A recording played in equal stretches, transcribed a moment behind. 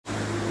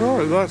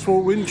Right, that's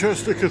what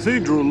Winchester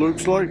Cathedral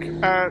looks like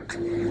at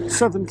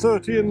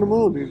 7:30 in the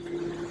morning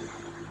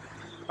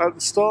at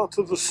the start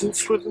of the St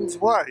Swithuns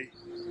Way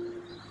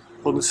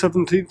on the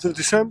 17th of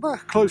December,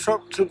 close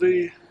up to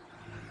the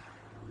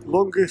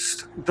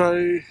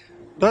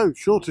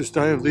shortest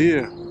day of the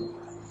year.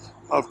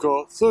 I've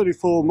got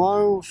 34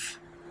 miles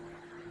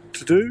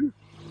to do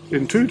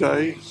in 2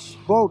 days,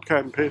 wild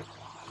camping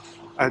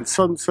and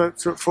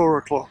sunsets at 4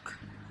 o'clock.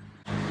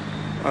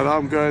 And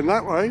I'm going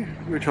that way,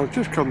 which I've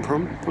just come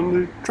from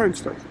the train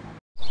station.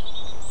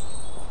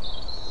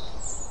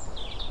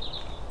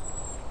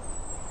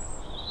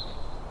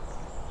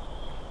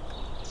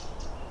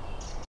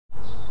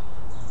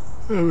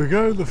 There we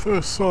go, the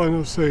first sign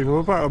I've seen. I'm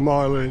about a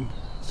mile in.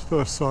 It's the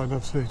first sign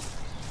I've seen.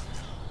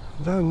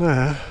 Down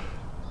there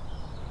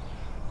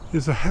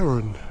is a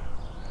heron,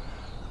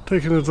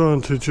 taking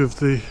advantage of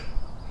the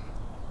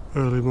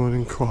early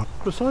morning quiet.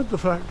 Beside the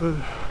fact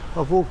that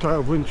I've walked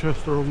out of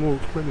Winchester and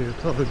walked many a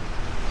time,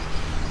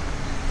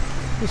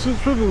 the St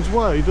Swithuns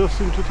Way does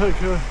seem to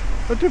take a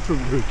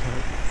different route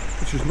out,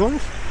 which is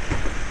nice.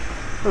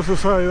 As I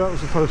say, that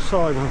was the first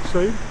sign I've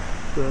seen,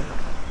 but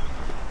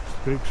it's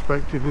to be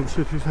expected in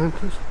city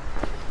centres.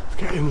 It's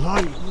getting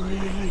light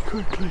really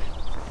quickly.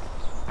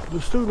 But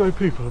there's still no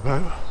people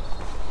about,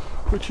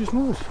 which is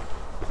nice.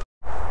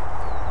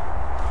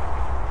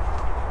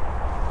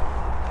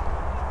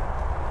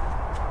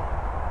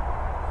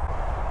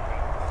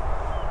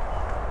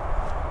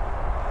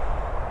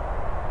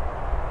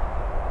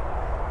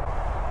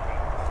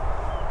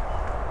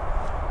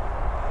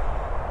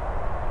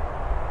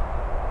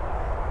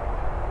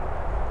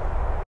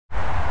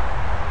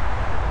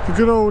 The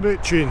good old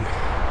Itchen.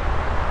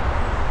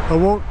 I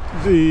walked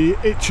the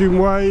Itchen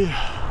Way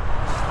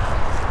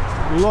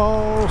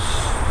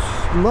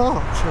last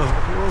March, I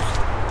think it was.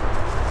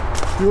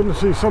 If you want to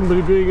see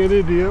somebody being an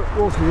idiot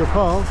walking a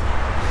path,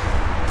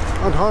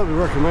 I'd highly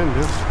recommend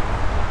it.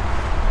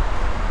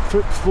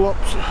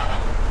 Flip-flops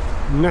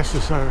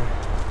necessary.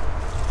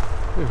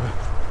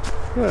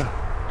 Yeah,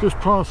 just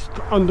passed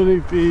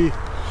underneath the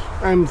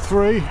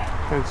M3,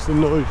 hence the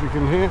noise you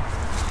can hear.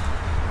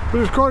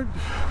 But it's quite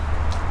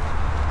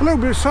a little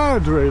bit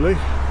sad really,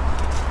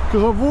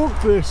 because I've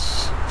walked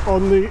this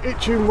on the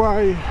Itchen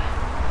Way,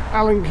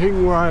 Allen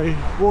King Way,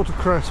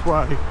 Watercress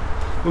Way,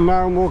 and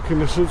now I'm walking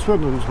the St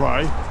Swithuns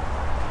Way.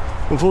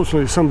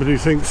 Unfortunately, somebody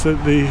thinks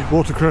that the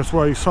Watercress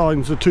Way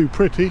signs are too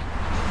pretty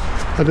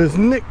and has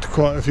nicked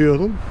quite a few of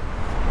them.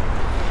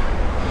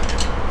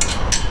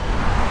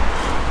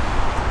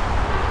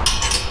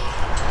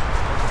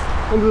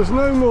 And there's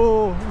no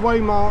more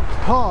waymarked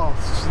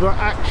paths that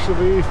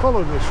actually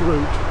follow this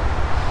route.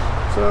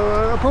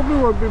 So I probably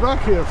won't be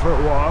back here for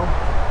a while,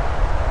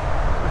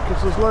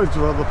 because there's loads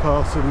of other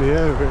paths in the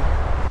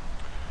area.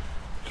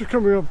 Just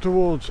coming up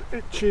towards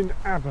Itchen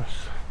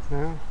Abbas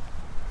now,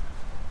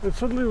 and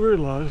suddenly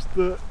realised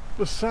that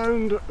the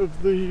sound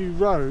of the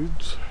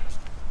roads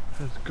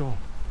has gone.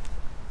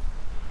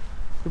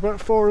 About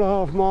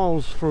 4.5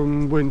 miles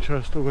from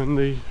Winchester when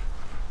the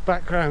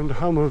background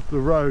hum of the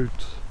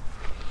roads,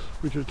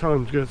 which at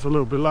times gets a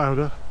little bit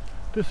louder,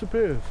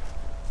 disappears.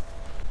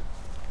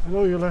 And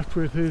all you're left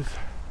with is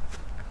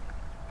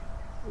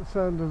the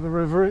sound of the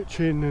River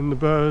Itchen and the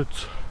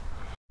birds.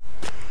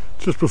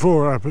 Just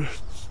before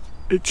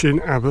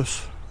Itchen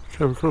Abbas,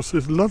 came across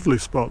this lovely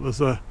spot.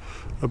 There's a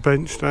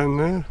bench down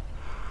there,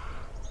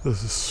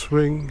 there's a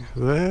swing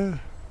there,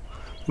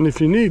 and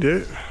if you need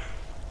it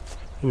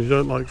and you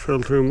don't like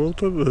filtering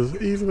water, there's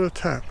even a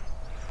tap.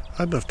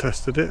 And I've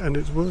tested it and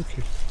it's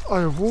working. I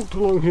have walked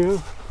along here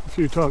a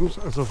few times,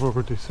 as I've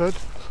already said,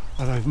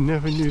 and I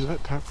never knew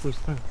that tap was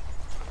there.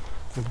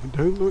 And they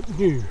don't look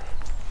new.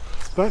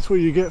 That's what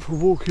you get for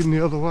walking the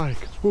other way,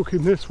 because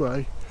walking this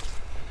way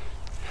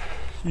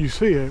you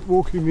see it,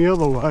 walking the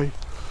other way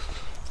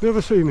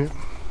never seen it.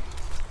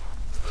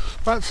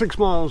 About 6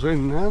 miles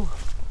in now.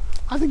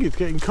 I think it's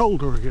getting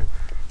colder again.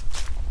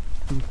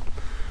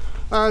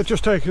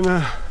 Just taking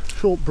a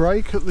short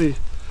break at the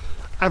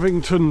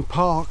Avington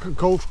Park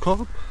Golf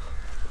Club.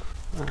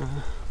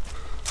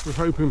 Was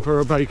hoping for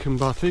a bacon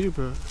butty,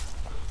 but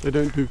they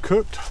don't do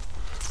cooked.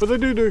 But they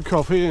do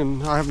coffee,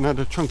 and I haven't had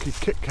a chunky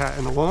Kit Kat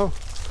in a while.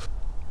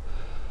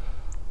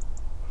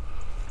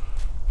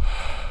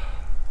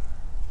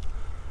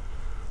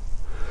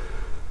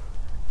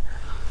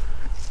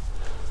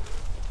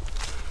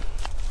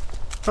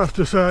 I have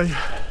to say,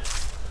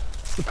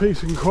 the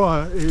peace and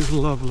quiet is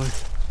lovely.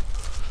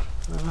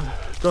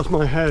 Does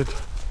my head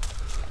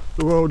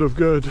the world of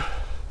good.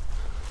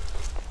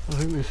 I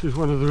think this is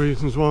one of the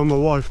reasons why my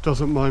wife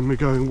doesn't mind me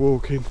going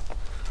walking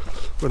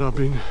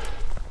when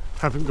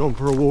haven't gone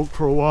for a walk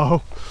for a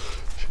while.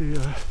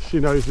 She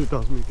knows it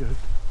does me good.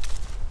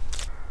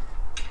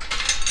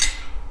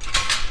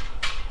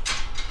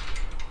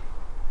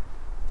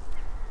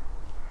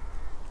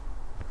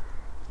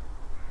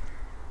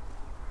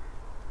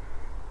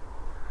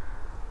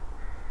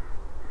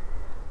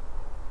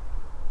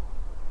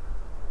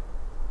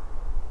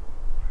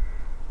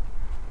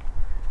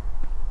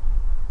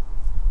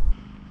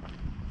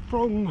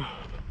 From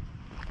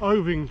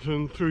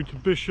Ovington through to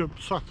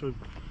Bishop Sutton,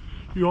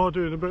 you are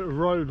doing a bit of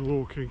road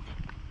walking.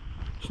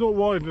 It's not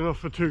wide enough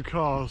for 2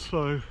 cars,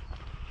 so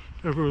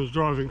everyone's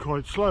driving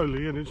quite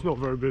slowly, and it's not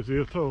very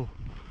busy at all.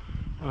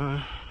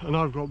 And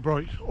I've got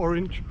bright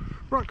orange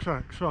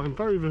rucksack, so I'm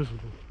very visible.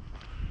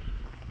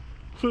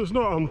 So it's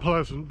not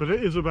unpleasant, but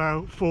it is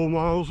about 4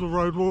 miles of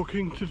road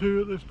walking to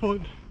do at this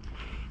point.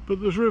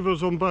 But there's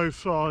rivers on both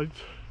sides,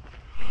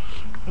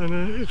 and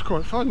it's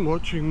quite fun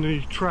watching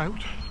the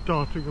trout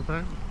darting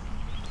about.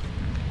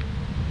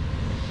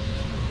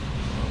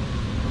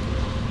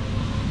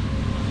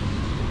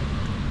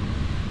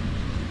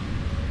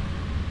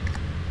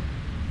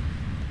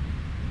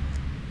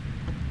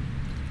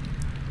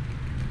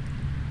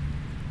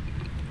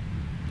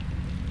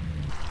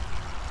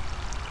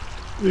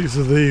 These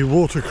are the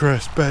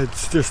watercress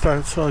beds just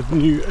outside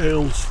New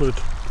Aylesford.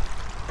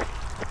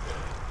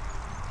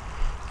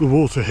 The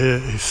water here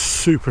is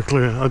super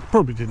clear. I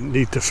probably didn't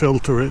need to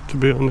filter it, to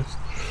be honest.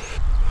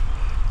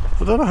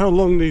 I don't know how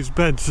long these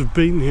beds have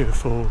been here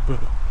for, but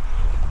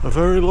a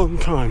very long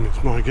time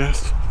is my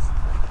guess.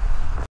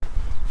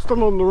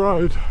 Still on the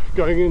road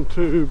going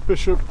into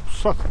Bishop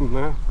Sutton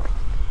now.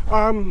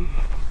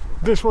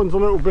 This one's a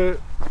little bit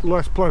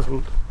less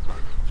pleasant.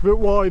 It's a bit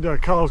wider,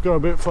 cars go a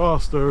bit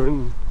faster,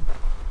 and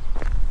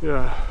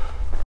yeah.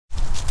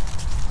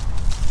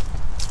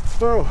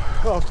 So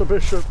after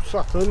Bishop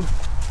Sutton,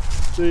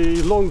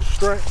 the long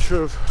stretch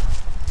of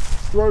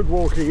road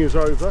walking is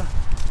over.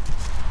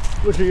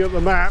 Looking at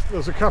the map,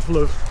 there's a couple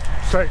of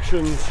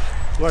sections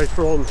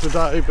later on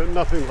today, but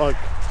nothing like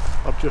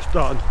I've just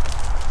done.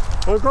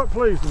 I'm quite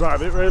pleased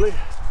about it, really.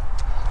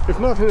 If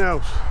nothing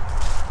else,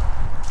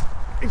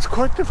 it's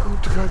quite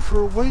difficult to go for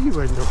a wee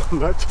when you're on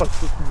that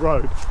type of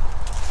road.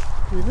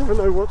 You never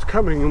know what's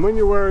coming, and when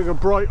you're wearing a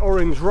bright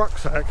orange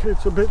rucksack,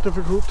 it's a bit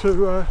difficult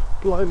to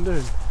blend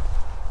in.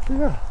 But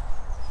yeah.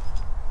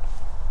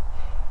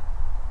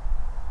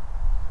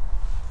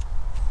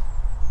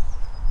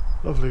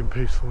 Lovely and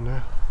peaceful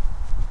now.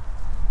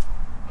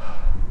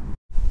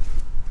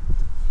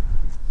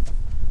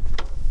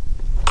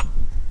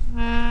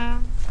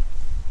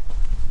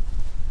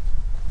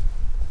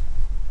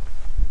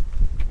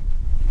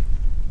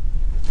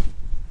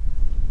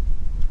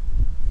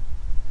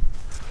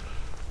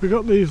 We've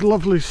got these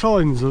lovely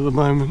signs at the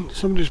moment.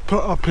 Somebody's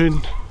put up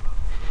in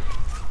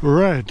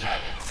red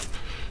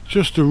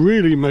just to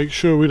really make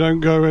sure we don't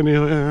go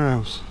anywhere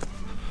else.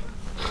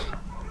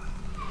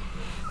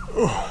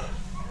 Oh.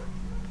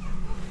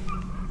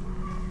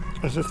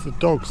 As if the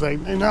dogs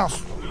ain't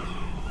enough.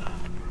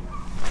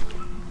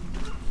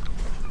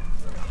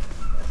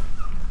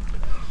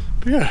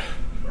 But yeah,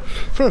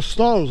 first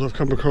styles I've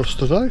come across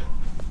today.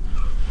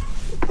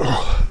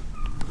 Oh.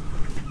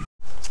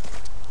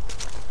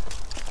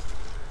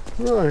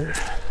 Right,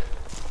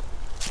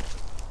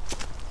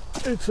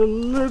 it's a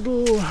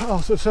little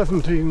after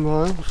 17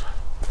 miles,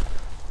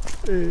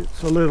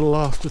 it's a little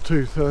after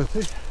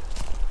 2:30.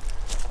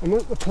 I'm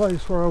at the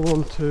place where I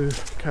want to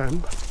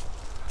camp.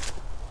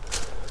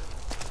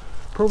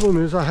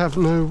 Problem is I have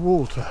no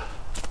water,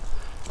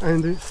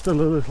 and it's still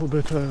a little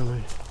bit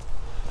early,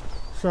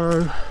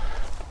 so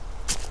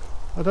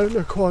I don't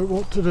know quite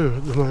what to do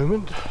at the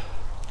moment.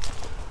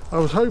 I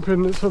was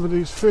hoping that some of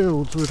these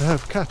fields would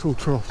have cattle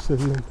troughs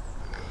in them,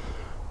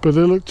 but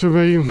they look to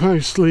me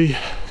mostly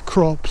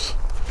crops,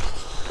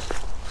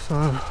 so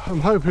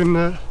I'm hoping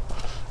that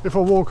if I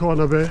walk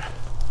on a bit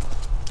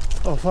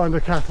I'll find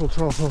a cattle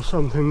trough or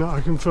something that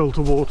I can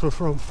filter water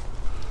from.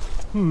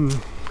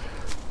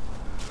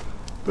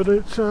 But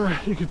it's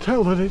you can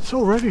tell that it's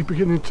already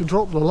beginning to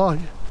drop the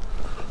light.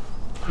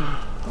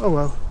 Oh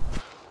well.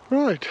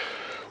 Right,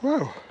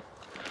 wow,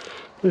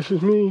 this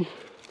is me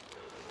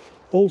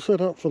all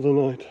set up for the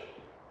night.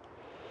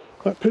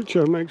 That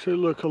picture makes it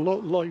look a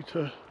lot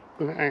lighter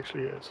than it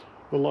actually is.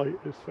 The light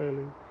is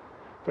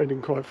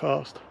fading quite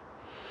fast.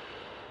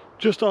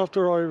 Just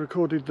after I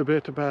recorded the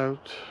bit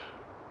about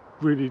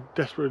really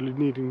desperately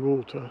needing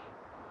water,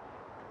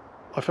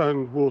 I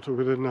found water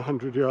within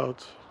 100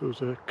 yards. There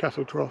was a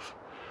cattle trough,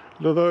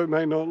 and although it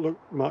may not look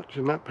much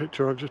in that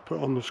picture I've just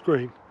put on the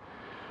screen,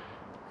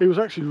 it was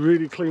actually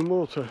really clean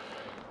water.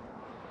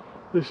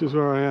 This is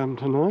where I am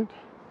tonight.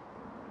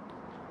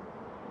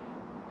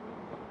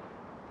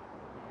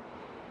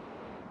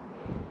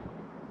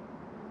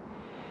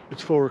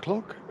 It's 4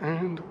 o'clock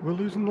and we're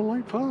losing the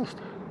light fast.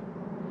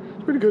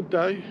 It's been a good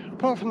day,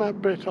 apart from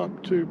that bit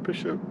up to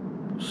Bishop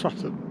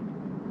Sutton.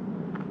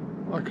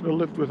 I could have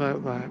lived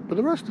without that, but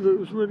the rest of it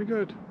was really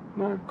good.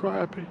 No, quite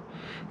happy.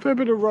 Fair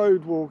bit of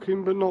road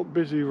walking, but not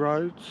busy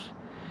roads.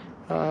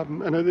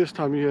 And at this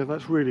time of year,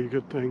 that's really a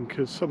good thing,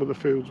 because some of the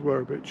fields were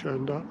a bit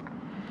churned up.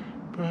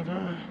 But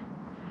I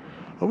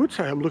would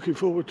say I'm looking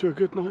forward to a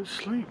good night's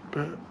sleep,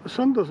 but the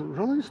sun doesn't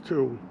rise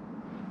till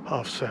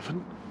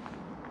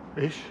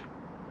 7:30-ish.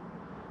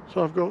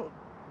 So I've got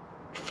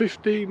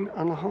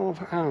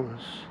 15.5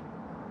 hours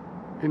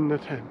in the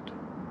tent.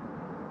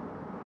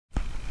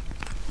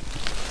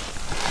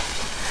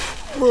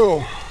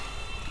 Well,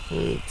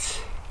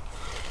 it's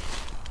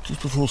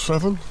just before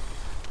 7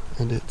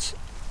 and it's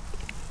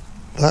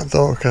that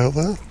dark out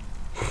there.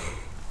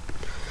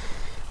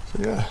 So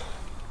yeah,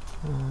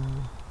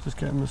 just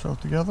getting myself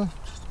together,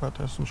 just about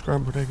to have some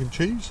scrambled egg and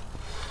cheese,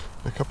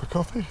 and a cup of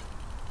coffee,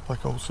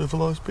 like old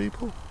civilised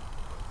people.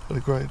 Had a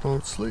great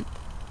night's sleep.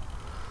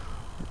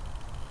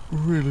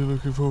 Really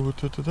looking forward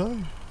to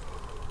today.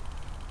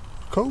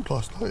 Cold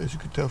last night, as you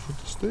could tell from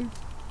the steam.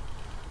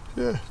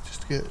 Yeah,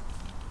 just to get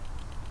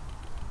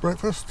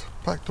breakfast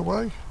packed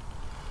away,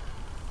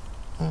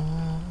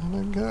 and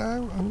then get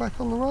out and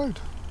back on the road.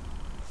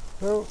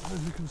 Well,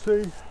 as you can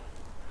see,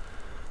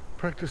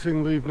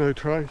 practicing leave no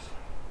trace.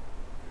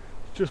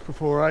 It's just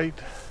before 8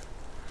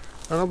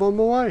 and I'm on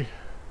my way,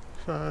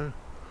 so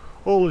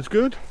all is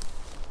good.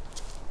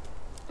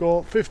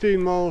 Got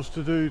 15 miles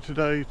to do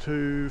today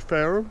to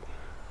Farnham,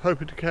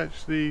 hoping to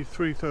catch the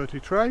 3:30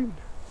 train.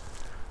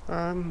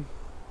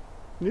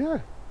 Yeah,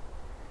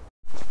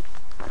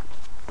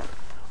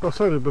 I've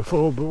said it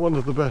before, but one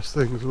of the best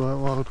things about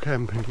wild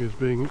camping is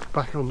being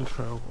back on the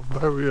trail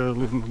very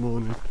early in the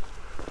morning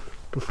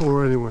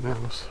before anyone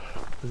else.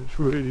 It's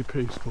really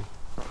peaceful.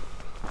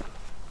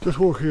 Just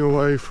walking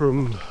away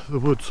from the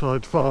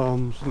woodside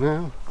farms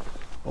now,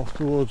 off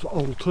towards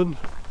Alton.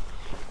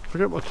 If I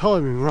get my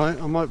timing right,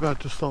 I might be able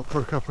to stop for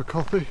a cup of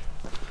coffee,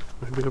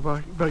 maybe a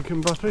bacon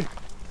butty.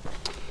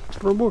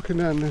 But I'm walking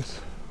down this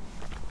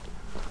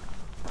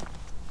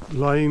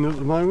lane at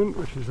the moment,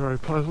 which is very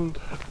pleasant.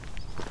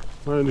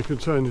 My only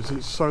concern is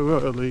it's so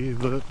early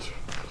that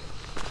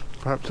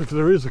perhaps if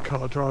there is a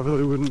car driver,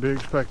 they wouldn't be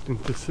expecting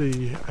to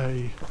see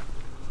a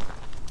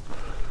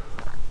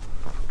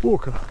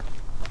walker.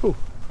 Oh,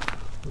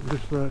 I'm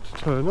just about to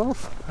turn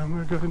off and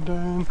we're going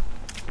down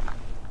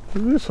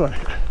this way.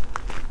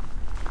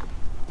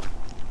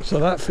 So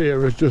that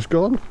fear has just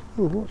gone.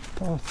 Oh, what's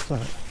past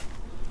that?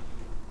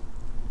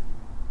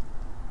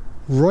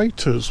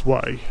 Writer's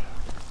Way.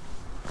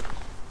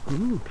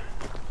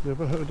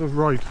 Never heard of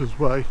Writer's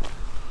Way.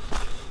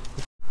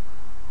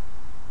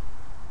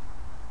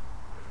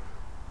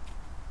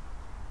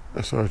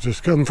 That's where I've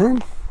just come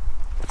from.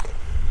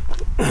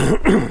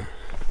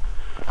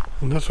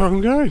 And that's where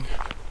I'm going.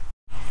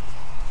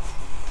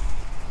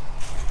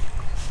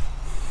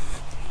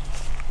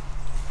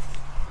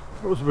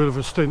 That was a bit of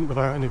a stint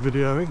without any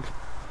videoing.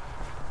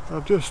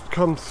 I've just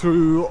come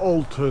through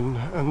Alton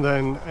and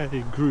then a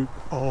group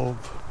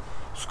of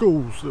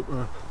schools that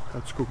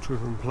had school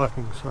children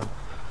playing, so it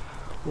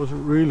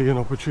wasn't really an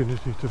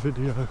opportunity to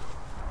video.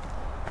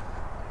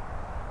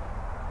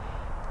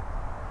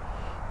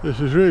 This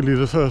is really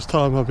the first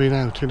time I've been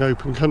out in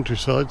open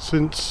countryside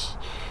since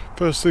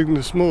first thing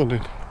this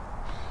morning.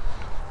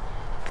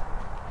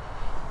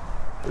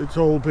 It's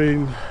all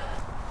been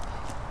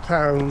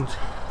towns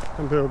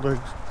and buildings.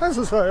 As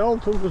I say,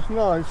 Alton was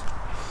nice.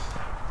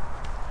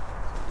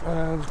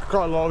 There's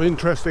quite a lot of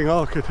interesting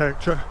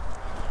architecture.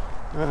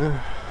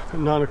 At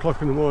 9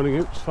 o'clock in the morning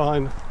it was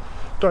fine.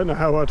 Don't know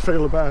how I'd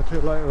feel about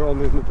it later on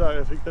in the day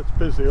if it gets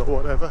busy or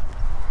whatever.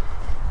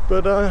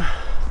 But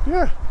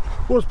yeah,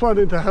 was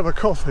planning to have a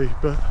coffee,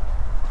 but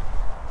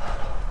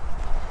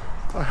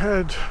I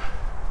had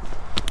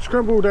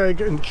scrambled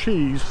egg and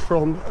cheese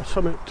from a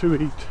Summit to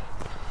Eat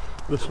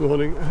this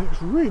morning and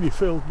it's really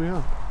filled me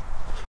up.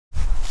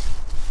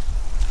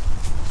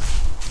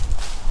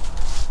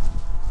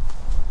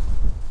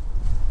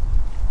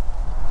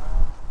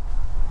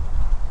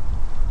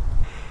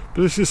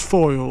 But this is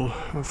foil,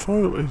 and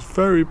foil is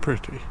very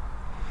pretty.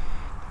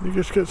 You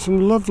just get some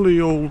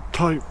lovely old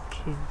types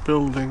of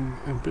building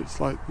and bits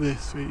like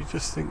this where you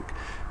just think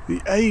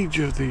the age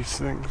of these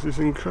things is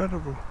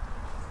incredible.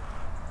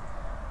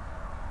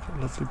 It's a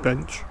lovely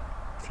bench,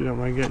 if you don't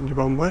mind getting your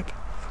bum wet.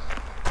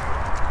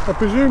 I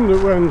presume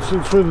that when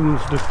St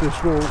Swithuns did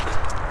this walk,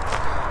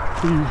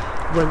 he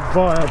went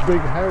via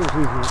big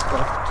houses and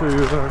stuff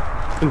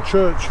and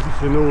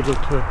churches in order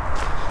to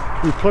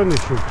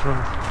replenish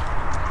himself.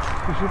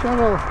 Because you don't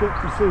often get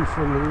to see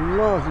some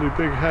lovely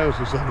big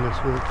houses on this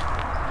walk.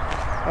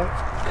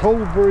 That's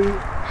Colbury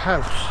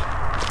House.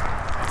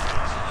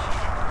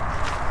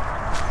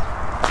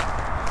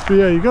 But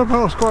yeah, you go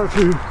past quite a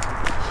few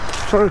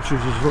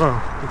churches as well,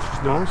 which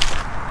is nice.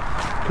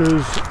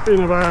 Because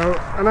in about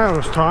an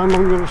hour's time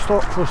I'm going to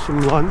stop for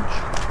some lunch.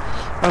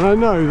 And I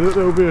know that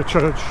there will be a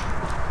church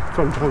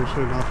sometime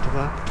soon after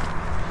that.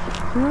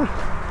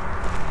 Yeah.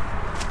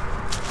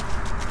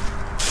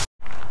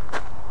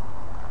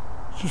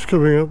 Just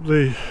coming up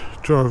the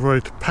driveway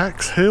to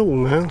Pax Hill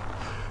now,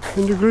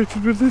 and you're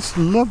greeted with this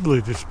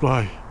lovely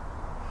display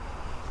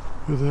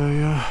with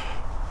a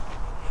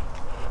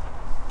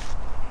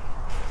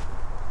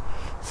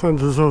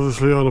Santa's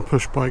obviously on a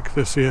push bike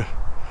this year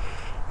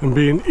and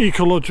being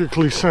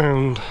ecologically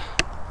sound.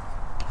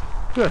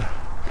 Yeah,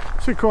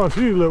 see quite a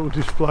few little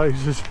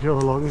displays as you go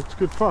along. It's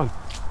good fun.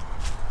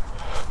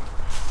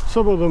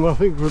 Some of them I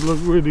think would look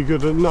really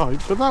good at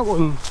night, but that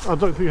one I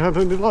don't think had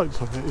any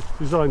lights on it. It's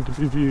designed to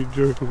be viewed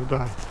during the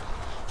day.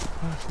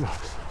 That's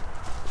nice.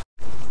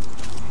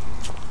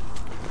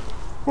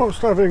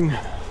 Whilst having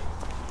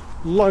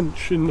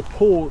lunch in the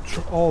porch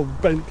of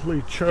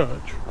Bentley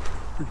Church,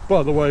 which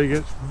by the way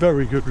gets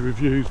very good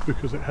reviews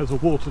because it has a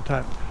water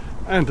tap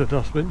and a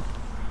dustbin,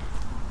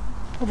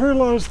 I've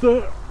realised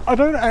that I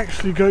don't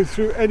actually go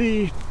through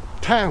any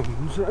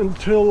towns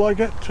until I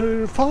get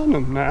to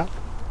Farnham now.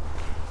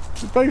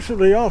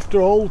 Basically after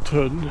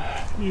Alton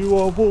you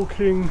are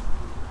walking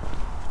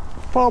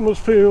farmers'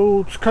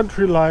 fields,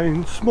 country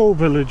lanes, small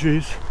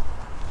villages,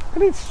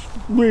 and it's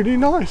really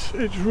nice,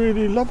 it's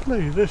really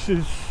lovely. This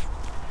is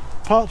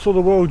parts of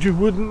the world you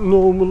wouldn't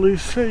normally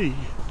see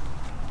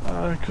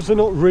because they're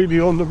not really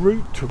on the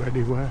route to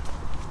anywhere.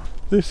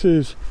 This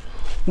is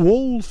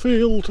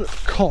Wallfield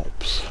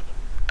Copse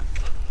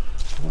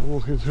I'm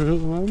walking through at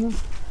the moment.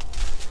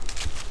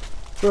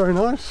 Very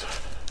nice.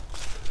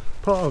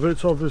 Part of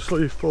it's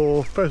obviously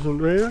for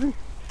pheasant rearing.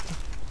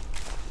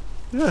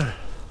 Yeah.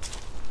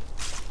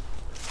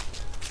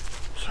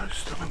 So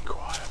still and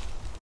quiet.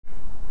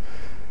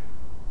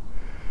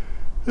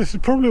 This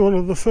is probably one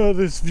of the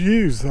furthest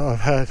views that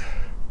I've had.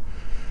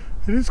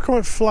 It is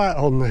quite flat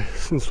on this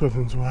St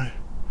Swithuns Way,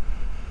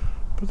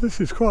 but this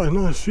is quite a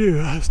nice view,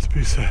 it has to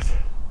be said.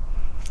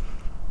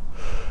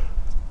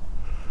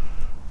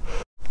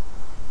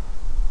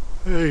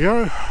 There you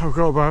go, I've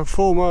got about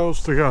 4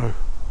 miles to go.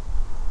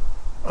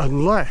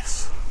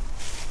 Unless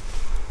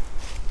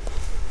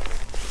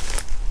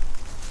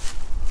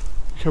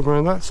you come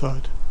around that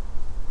side.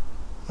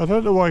 I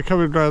don't know why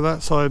coming around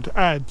that side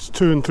adds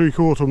 2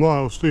 3/4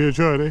 miles to your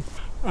journey,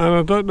 and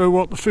I don't know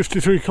what the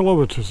 53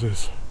 kilometres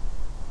is.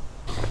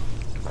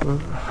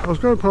 I was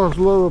going past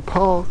Lower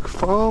Park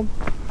Farm.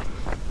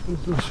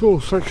 There's a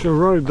small section of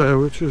road there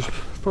which is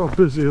far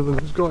busier than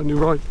it's got any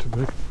right to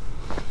be.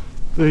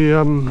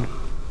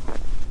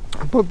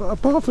 But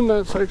apart from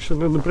that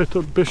section and a bit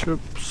of Bishop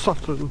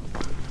Sutton,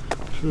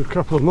 which is a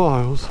couple of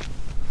miles,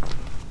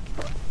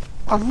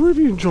 I've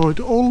really enjoyed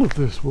all of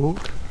this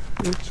walk.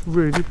 It's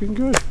really been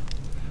good.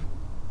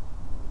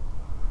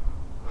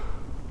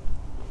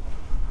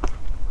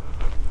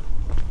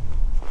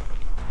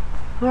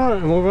 Right,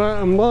 I'm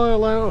about a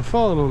mile out of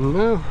Farnham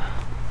now.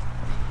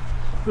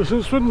 The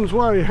St Swithuns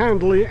Way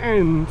handily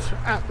ends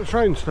at the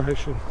train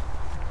station.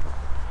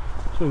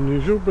 It's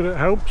unusual, but it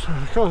helps.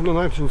 I can't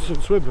imagine St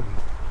Swithun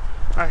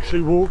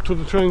actually walk to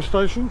the train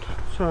station,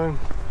 so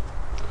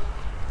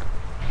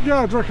yeah,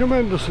 I'd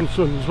recommend the St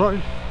Swithuns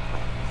Way.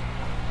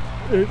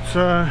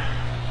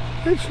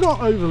 It's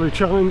not overly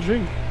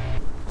challenging.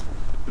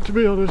 To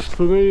be honest,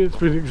 for me it's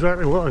been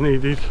exactly what I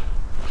needed.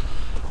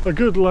 A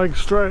good leg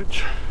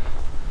stretch,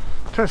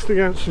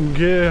 testing out some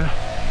gear,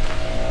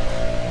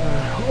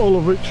 all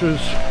of which has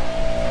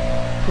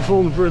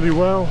performed really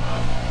well.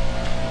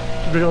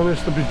 To be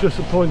honest, I'd be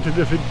disappointed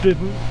if it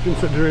didn't,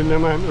 considering the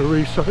amount of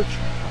research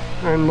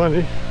and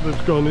money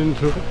that's gone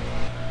into it.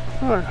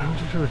 Right, I'm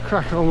just going to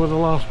crack on with the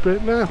last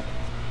bit now.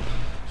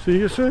 See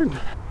you soon.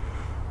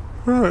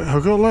 Right,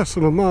 I've got less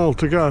than a mile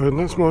to go, and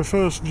that's my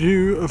first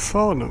view of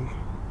Farnham.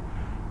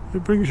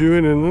 It brings you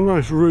in a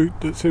nice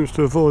route that seems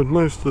to avoid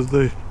most of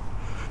the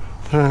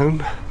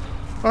town.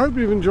 I hope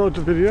you've enjoyed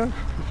the video.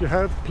 If you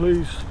have,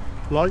 please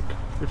like.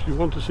 If you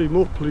want to see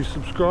more, please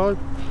subscribe.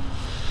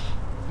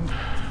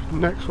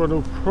 Next one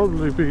will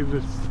probably be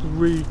the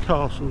 3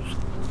 castles.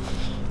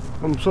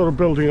 I'm sort of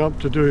building up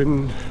to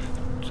doing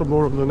some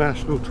more of the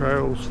national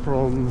trails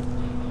from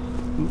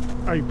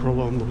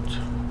April onwards.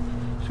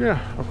 So yeah,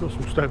 I've got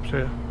some steps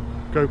here.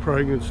 Go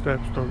praying in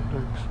steps, don't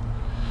next.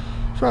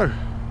 So,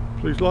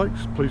 please like,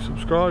 please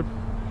subscribe,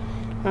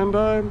 and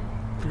if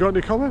you've got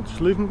any comments,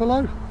 leave them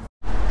below.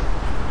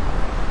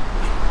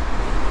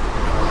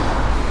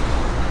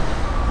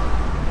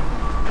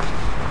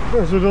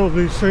 As with all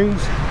these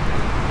things,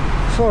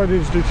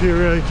 signage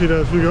deteriorated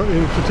as we got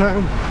into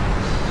town,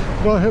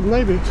 but I have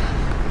made it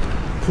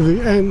to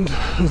the end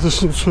of the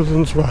St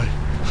Swithuns Way.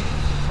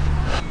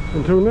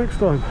 Until next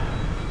time,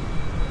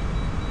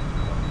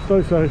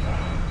 stay safe.